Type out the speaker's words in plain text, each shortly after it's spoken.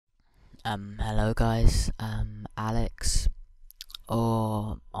Hello guys, Alex,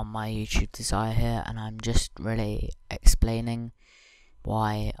 or on my YouTube Desire here, and I'm just really explaining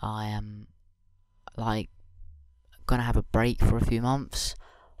why I am gonna have a break for a few months,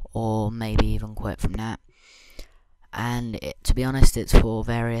 or maybe even quit from that. And to be honest, it's for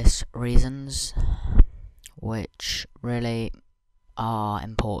various reasons, which really are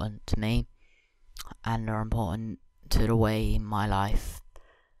important to me, and are important to the way my life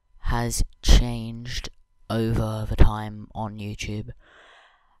has changed over the time on YouTube,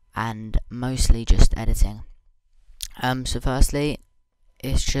 and mostly just editing. So firstly,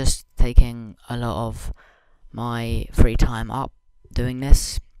 it's just taking a lot of my free time up doing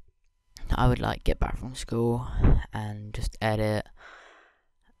this. I would get back from school and just edit,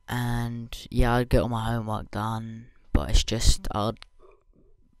 and yeah, I'd get all my homework done, but it's just I'd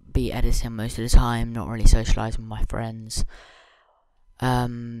be editing most of the time, not really socialising with my friends.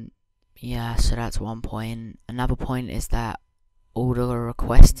 Yeah, so that's one point. Another point is that all the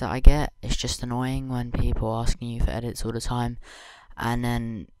requests that I get, it's just annoying when people are asking you for edits all the time, and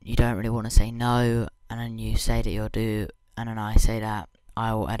then you don't really want to say no, and then you say that you'll do, and then I say that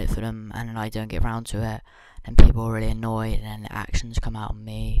I will edit for them, and then I don't get around to it, and people are really annoyed, and then the actions come out on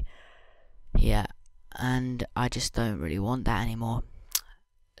me. Yeah, and I just don't really want that anymore.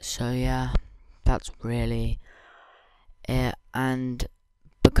 So yeah, that's really it. And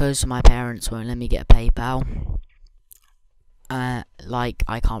because my parents won't let me get a PayPal, I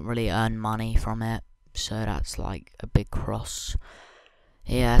can't really earn money from it, so that's a big cross.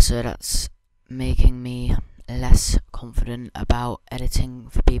 Yeah, so that's making me less confident about editing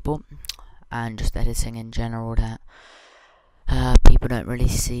for people, and just editing in general, that people don't really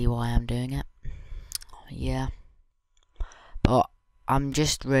see why I'm doing it. Yeah, but I'm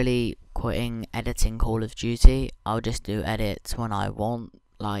just really quitting editing Call of Duty. I'll just do edits when I want.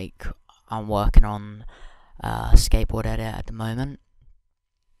 I'm working on a skateboard edit at the moment.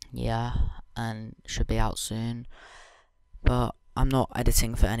 Yeah, and should be out soon. But I'm not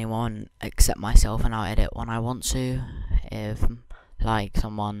editing for anyone except myself, and I'll edit when I want to. If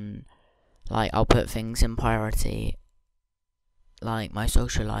someone, I'll put things in priority, my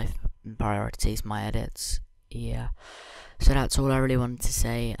social life in priorities, my edits. Yeah, so that's all I really wanted to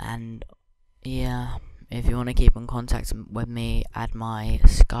say. And yeah, if you want to keep in contact with me, add my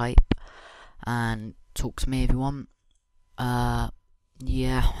Skype and talk to me if you want.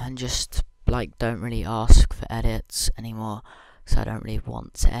 Yeah, and just don't really ask for edits anymore, because I don't really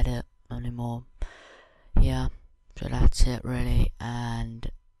want to edit anymore. Yeah, so that's it really, and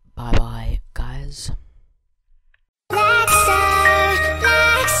bye bye guys. Blackstar,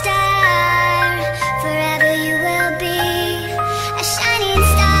 blackstar, forever you will be a shining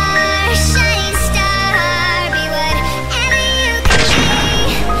star, shining star. Be whatever you can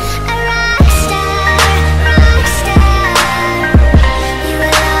be, a rock star, rock star. You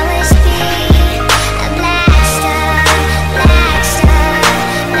will always be a blackstar, blackstar,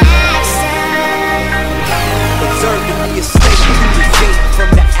 blackstar. Observing the estate through the gate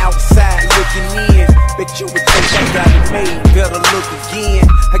from the outside looking in. Bet you would think I got it made, better look again.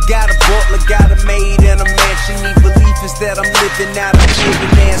 I got a butler, got a maid, and a mansion. The belief is that I'm living out a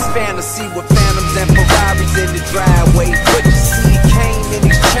millionaire's fantasy with phantoms and Ferraris in the driveway. But